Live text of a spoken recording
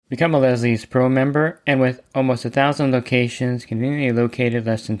Become a Leslie's Pro member, and with almost 1,000 locations conveniently located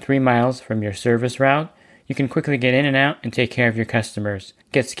less than 3 miles from your service route, you can quickly get in and out and take care of your customers.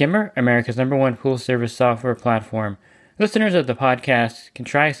 Get Skimmer, America's #1 pool service software platform. Listeners of the podcast can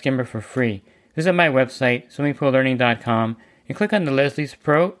try Skimmer for free. Visit my website, swimmingpoollearning.com, and click on the Leslie's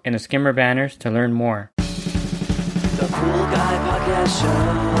Pro and the Skimmer banners to learn more. The Pool Guy Podcast Show.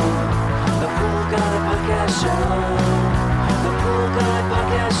 The Pool Guy Podcast Show. The Pool Guy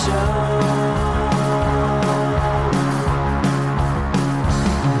Podcast Show.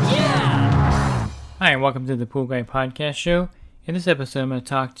 Yeah! Hi, and welcome to the Pool Guy Podcast Show. In this episode, I'm going to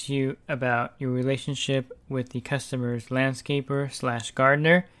talk to you about your relationship with the customer's landscaper /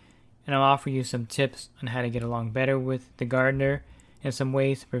 gardener, and I'll offer you some tips on how to get along better with the gardener and some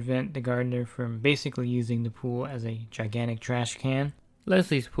ways to prevent the gardener from basically using the pool as a gigantic trash can.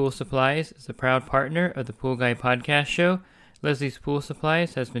 Leslie's Pool Supplies is a proud partner of the Pool Guy Podcast Show. Leslie's Pool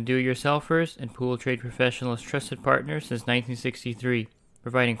Supplies has been do-it-yourselfers and pool trade professionals' trusted partner since 1963,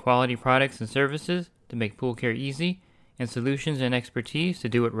 providing quality products and services to make pool care easy and solutions and expertise to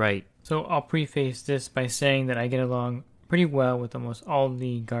do it right. So I'll preface this by saying that I get along pretty well with almost all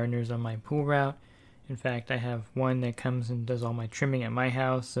the gardeners on my pool route. In fact, I have one that comes and does all my trimming at my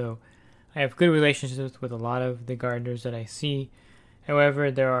house, so I have good relationships with a lot of the gardeners that I see. However,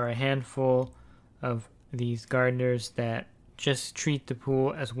 there are a handful of these gardeners that just treat the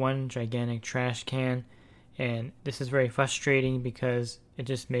pool as one gigantic trash can, and this is very frustrating because it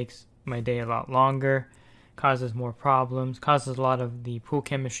just makes my day a lot longer, causes more problems, causes a lot of the pool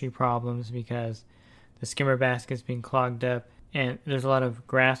chemistry problems because the skimmer basket's being clogged up, and there's a lot of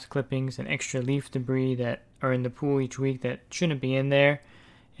grass clippings and extra leaf debris that are in the pool each week that shouldn't be in there.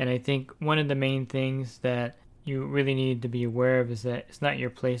 And I think one of the main things that you really need to be aware of is that it's not your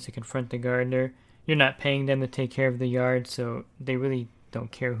place to confront the gardener. You're not paying them to take care of the yard, so they really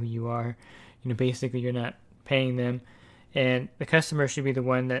don't care who you are. Basically you're not paying them. And the customer should be the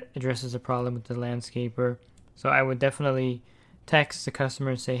one that addresses the problem with the landscaper. So I would definitely text the customer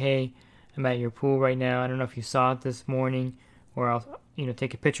and say, hey, I'm at your pool right now. I don't know if you saw it this morning. Or I'll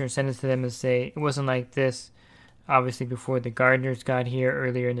take a picture and send it to them and say, it wasn't like this, obviously, before the gardeners got here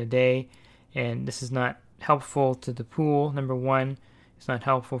earlier in the day. And this is not helpful to the pool, number one. It's not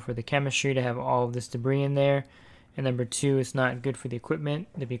helpful for the chemistry to have all of this debris in there. And number two, it's not good for the equipment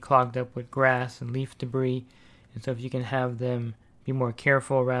to be clogged up with grass and leaf debris. And so if you can have them be more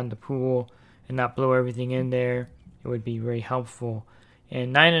careful around the pool and not blow everything in there, it would be very helpful.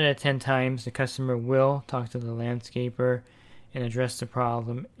 And 9 out of 10 times, the customer will talk to the landscaper and address the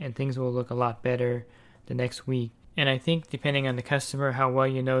problem, and things will look a lot better the next week. And I think depending on the customer, how well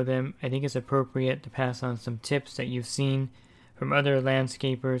you know them, I think it's appropriate to pass on some tips that you've seen from other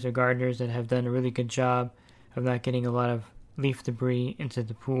landscapers or gardeners that have done a really good job of not getting a lot of leaf debris into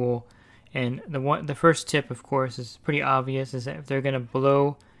the pool. And the first tip, of course, is pretty obvious, is that if they're going to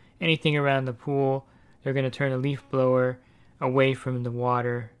blow anything around the pool, they're going to turn a leaf blower away from the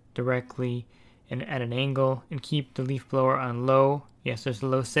water directly and at an angle and keep the leaf blower on low. Yes, there's a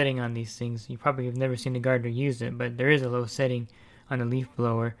low setting on these things. You probably have never seen a gardener use it, but there is a low setting on a leaf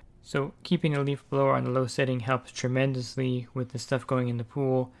blower. So keeping the leaf blower on the low setting helps tremendously with the stuff going in the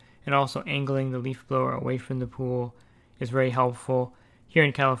pool, and also angling the leaf blower away from the pool is very helpful. Here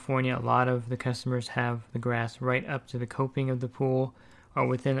in California, a lot of the customers have the grass right up to the coping of the pool or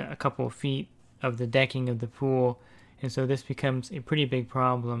within a couple of feet of the decking of the pool, and so this becomes a pretty big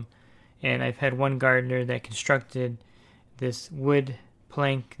problem. And I've had one gardener that constructed this wood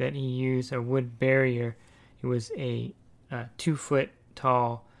plank that he used, a wood barrier. It was a 2-foot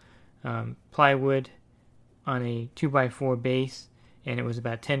tall plywood on a 2x4 base, and it was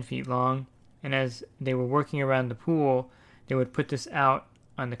about 10 feet long. And as they were working around the pool, they would put this out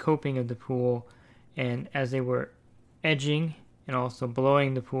on the coping of the pool, and as they were edging and also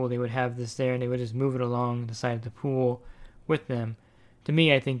blowing the pool, they would have this there, and they would just move it along the side of the pool with them. To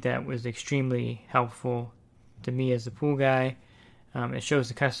me, I think that was extremely helpful to me as a pool guy. It shows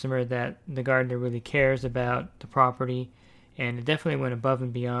the customer that the gardener really cares about the property, and it definitely went above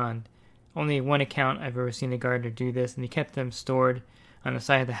and beyond. Only one account I've ever seen a gardener do this, and he kept them stored on the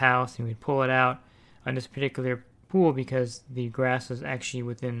side of the house, and we'd pull it out on this particular pool because the grass was actually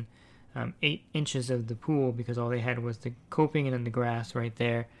within 8 inches of the pool, because all they had was the coping and then the grass right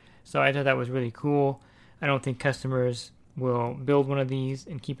there. So I thought that was really cool. I don't think customers will build one of these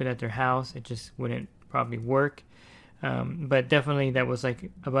and keep it at their house. It just wouldn't probably work. But definitely that was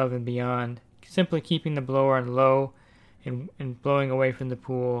like above and beyond. Simply keeping the blower on low and blowing away from the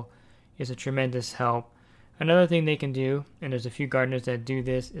pool is a tremendous help. Another thing they can do, and there's a few gardeners that do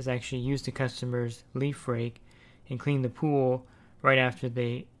this, is actually use the customer's leaf rake and clean the pool right after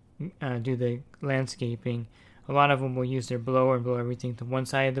they do the landscaping, a lot of them will use their blower and blow everything to one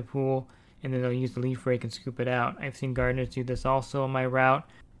side of the pool, and then they'll use the leaf rake and scoop it out. I've seen gardeners do this also on my route,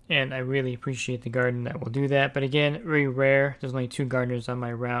 and I really appreciate the gardener that will do that. But again, very rare. There's only 2 gardeners on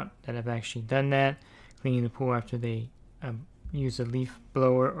my route that have actually done that, cleaning the pool after they use a leaf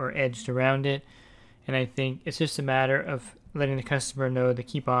blower or edged around it. And I think it's just a matter of letting the customer know to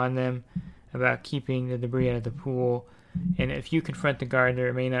keep on them about keeping the debris out of the pool. And if you confront the gardener,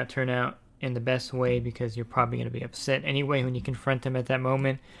 it may not turn out in the best way because you're probably going to be upset anyway when you confront them at that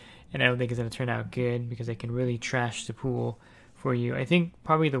moment. And I don't think it's going to turn out good because they can really trash the pool for you. I think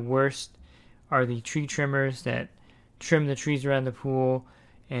probably the worst are the tree trimmers that trim the trees around the pool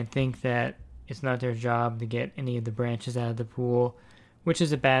and think that it's not their job to get any of the branches out of the pool, which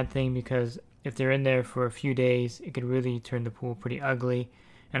is a bad thing because if they're in there for a few days, it could really turn the pool pretty ugly.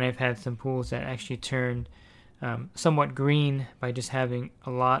 And I've had some pools that actually turned somewhat green by just having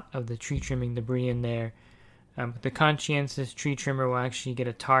a lot of the tree trimming debris in there. But the conscientious tree trimmer will actually get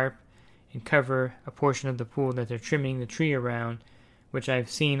a tarp and cover a portion of the pool that they're trimming the tree around, which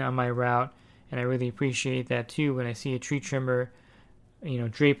I've seen on my route, and I really appreciate that too when I see a tree trimmer,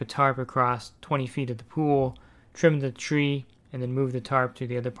 drape a tarp across 20 feet of the pool, trim the tree, and then move the tarp to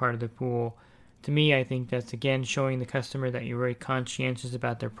the other part of the pool. To me, I think that's again showing the customer that you're very conscientious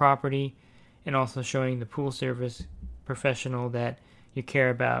about their property, and also showing the pool service professional that you care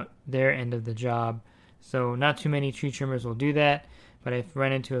about their end of the job. So not too many tree trimmers will do that, but I've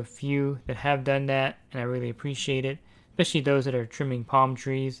run into a few that have done that, and I really appreciate it, especially those that are trimming palm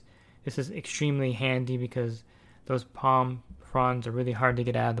trees. This is extremely handy because those palm fronds are really hard to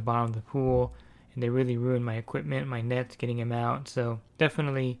get out of the bottom of the pool, and they really ruin my equipment, my nets, getting them out. So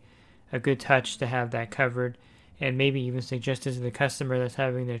definitely a good touch to have that covered, and maybe even suggest it to the customer that's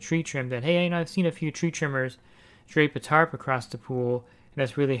having their tree trimmed that, hey, I've seen a few tree trimmers drape a tarp across the pool, and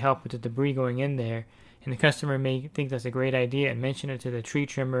that's really helped with the debris going in there. And the customer may think that's a great idea and mention it to the tree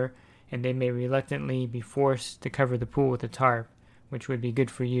trimmer, and they may reluctantly be forced to cover the pool with a tarp, which would be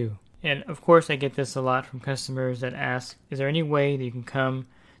good for you. And of course, I get this a lot from customers that ask, is there any way that you can come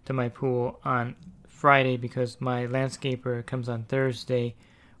to my pool on Friday because my landscaper comes on Thursday,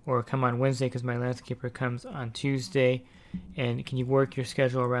 or come on Wednesday because my landscaper comes on Tuesday, and can you work your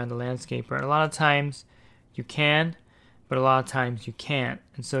schedule around the landscaper? And a lot of times you can, but a lot of times you can't.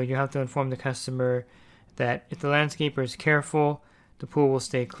 And so you have to inform the customer that if the landscaper is careful, the pool will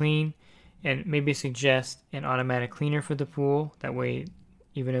stay clean, and maybe suggest an automatic cleaner for the pool. That way,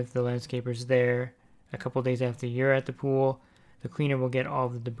 even if the landscaper is there a couple days after you're at the pool, the cleaner will get all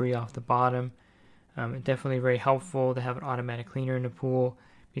the debris off the bottom. It's definitely very helpful to have an automatic cleaner in the pool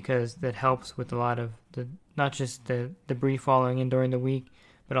because that helps with a lot of not just the debris falling in during the week,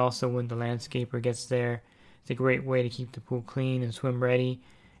 but also when the landscaper gets there. It's a great way to keep the pool clean and swim ready,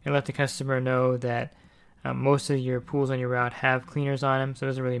 and let the customer know that most of your pools on your route have cleaners on them, so it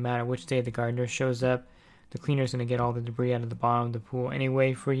doesn't really matter which day the gardener shows up. The cleaner's going to get all the debris out of the bottom of the pool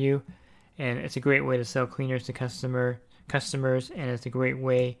anyway for you, and it's a great way to sell cleaners to customers, and it's a great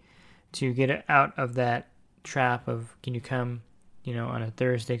way to get out of that trap of, can you come on a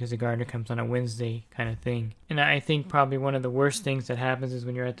Thursday because the gardener comes on a Wednesday kind of thing. And I think probably one of the worst things that happens is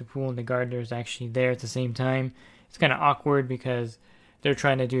when you're at the pool and the gardener is actually there at the same time. It's kind of awkward because they're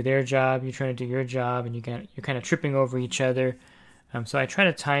trying to do their job, you're trying to do your job, and you're kind of tripping over each other. So I try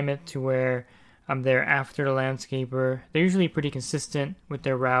to time it to where I'm there after the landscaper. They're usually pretty consistent with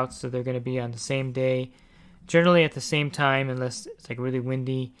their routes, so they're going to be on the same day, generally at the same time, unless it's like really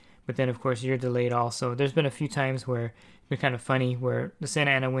windy. But then, of course, you're delayed also. There's been a few times where it's been kind of funny where the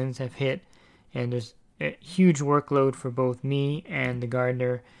Santa Ana winds have hit, and there's a huge workload for both me and the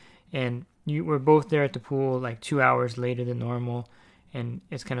gardener, and we're both there at the pool like 2 hours later than normal. And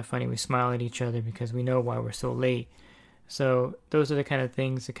it's kind of funny, we smile at each other because we know why we're so late. So those are the kind of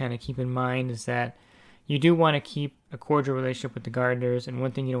things to kind of keep in mind, is that you do want to keep a cordial relationship with the gardeners, and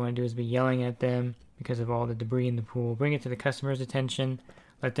one thing you don't want to do is be yelling at them because of all the debris in the pool. Bring it to the customer's attention,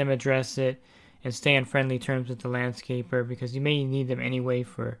 let them address it, and stay on friendly terms with the landscaper because you may need them anyway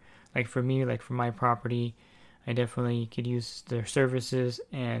for me, like for my property. I definitely could use their services,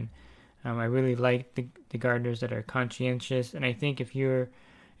 and I really like the gardeners that are conscientious. And I think if you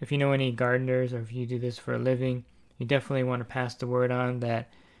know any gardeners, or if you do this for a living, you definitely want to pass the word on that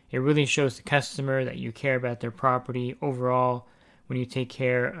it really shows the customer that you care about their property overall when you take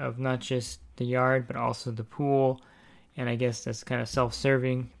care of not just the yard but also the pool. And I guess that's kind of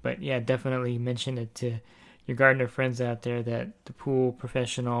self-serving, but yeah, definitely mention it to your gardener friends out there that the pool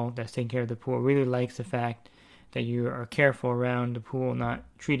professional that's taking care of the pool really likes the fact that you are careful around the pool, not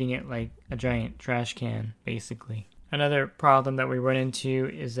treating it like a giant trash can, basically. Another problem that we run into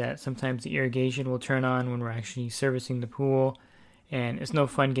is that sometimes the irrigation will turn on when we're actually servicing the pool, and it's no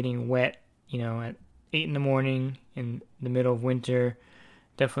fun getting wet, at 8 in the morning in the middle of winter.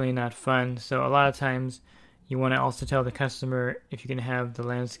 Definitely not fun. So a lot of times you want to also tell the customer if you can have the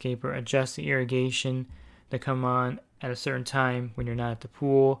landscaper adjust the irrigation to come on at a certain time when you're not at the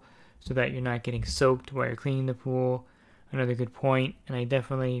pool so that you're not getting soaked while you're cleaning the pool. Another good point, and I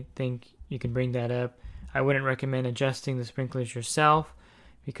definitely think you can bring that up. I wouldn't recommend adjusting the sprinklers yourself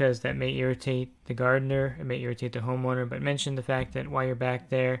because that may irritate the gardener, it may irritate the homeowner, but mention the fact that while you're back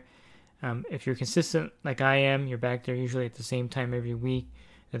there, if you're consistent like I am, you're back there usually at the same time every week,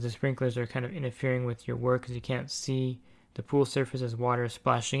 that the sprinklers are kind of interfering with your work because you can't see the pool surface as water is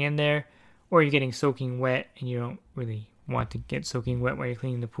splashing in there, or you're getting soaking wet and you don't really want to get soaking wet while you're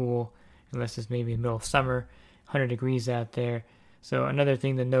cleaning the pool unless it's maybe in the middle of summer, 100 degrees out there. So another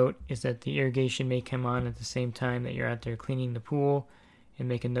thing to note is that the irrigation may come on at the same time that you're out there cleaning the pool, and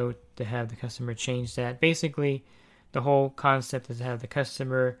make a note to have the customer change that. Basically, the whole concept is to have the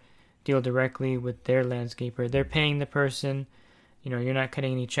customer deal directly with their landscaper. They're paying the person, you're not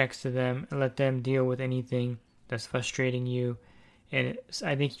cutting any checks to them, and let them deal with anything that's frustrating you. And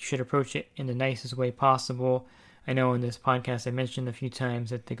I think you should approach it in the nicest way possible. I know in this podcast I mentioned a few times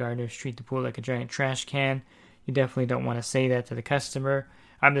that the gardeners treat the pool like a giant trash can. You definitely don't want to say that to the customer.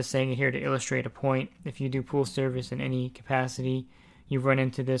 I'm just saying it here to illustrate a point. If you do pool service in any capacity, you run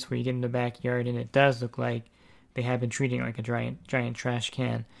into this where you get in the backyard and it does look like they have been treating it like a giant trash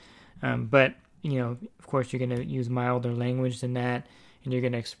can. But, of course, you're going to use milder language than that, and you're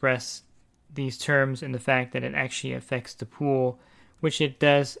going to express these terms in the fact that it actually affects the pool, which it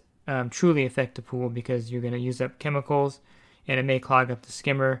does truly affect the pool because you're going to use up chemicals, and it may clog up the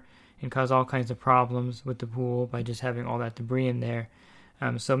skimmer and cause all kinds of problems with the pool by just having all that debris in there.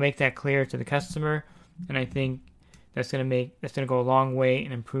 So make that clear to the customer, and I think that's going to go a long way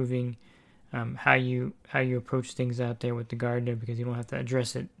in improving how you approach things out there with the gardener, because you don't have to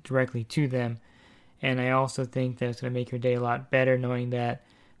address it directly to them. And I also think that it's going to make your day a lot better knowing that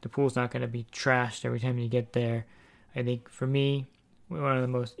the pool's not going to be trashed every time you get there. I think for me, one of the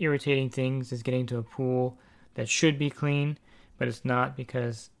most irritating things is getting to a pool that should be clean, but it's not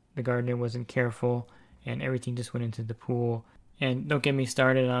because the gardener wasn't careful and everything just went into the pool. And don't get me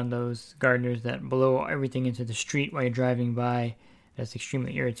started on those gardeners that blow everything into the street while you're driving by. That's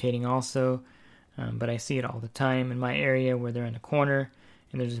extremely irritating also. But I see it all the time in my area where they're in a corner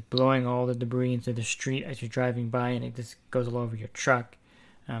and they're just blowing all the debris into the street as you're driving by, and it just goes all over your truck.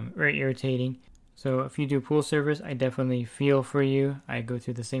 Very irritating. So if you do pool service, I definitely feel for you. I go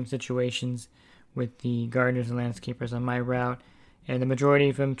through the same situations with the gardeners and landscapers on my route. And the majority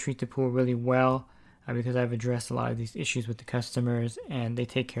of them treat the pool really well because I've addressed a lot of these issues with the customers, and they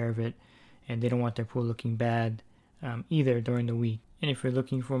take care of it, and they don't want their pool looking bad either during the week. And if you're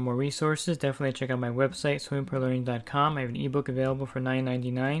looking for more resources, definitely check out my website, swimmingpoollearning.com. I have an ebook available for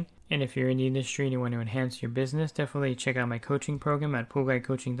 $9.99. And if you're in the industry and you want to enhance your business, definitely check out my coaching program at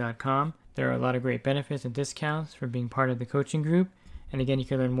poolguycoaching.com. There are a lot of great benefits and discounts for being part of the coaching group. And again, you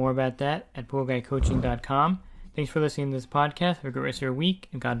can learn more about that at poolguycoaching.com. Thanks for listening to this podcast. Have a great rest of your week,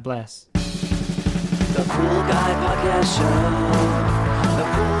 and God bless. The Pool Guy Podcast Show. The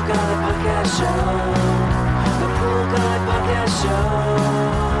Pool Guy Podcast Show. The Pool Guy Podcast Show.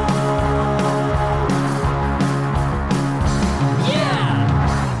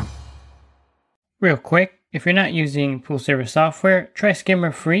 Yeah! Real quick, if you're not using pool service software, try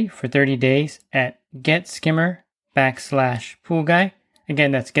Skimmer free for 30 days at getskimmer.com/poolguy.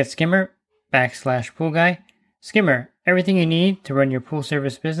 Again, that's getskimmer.com/poolguy. Skimmer, everything you need to run your pool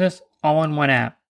service business all in one app.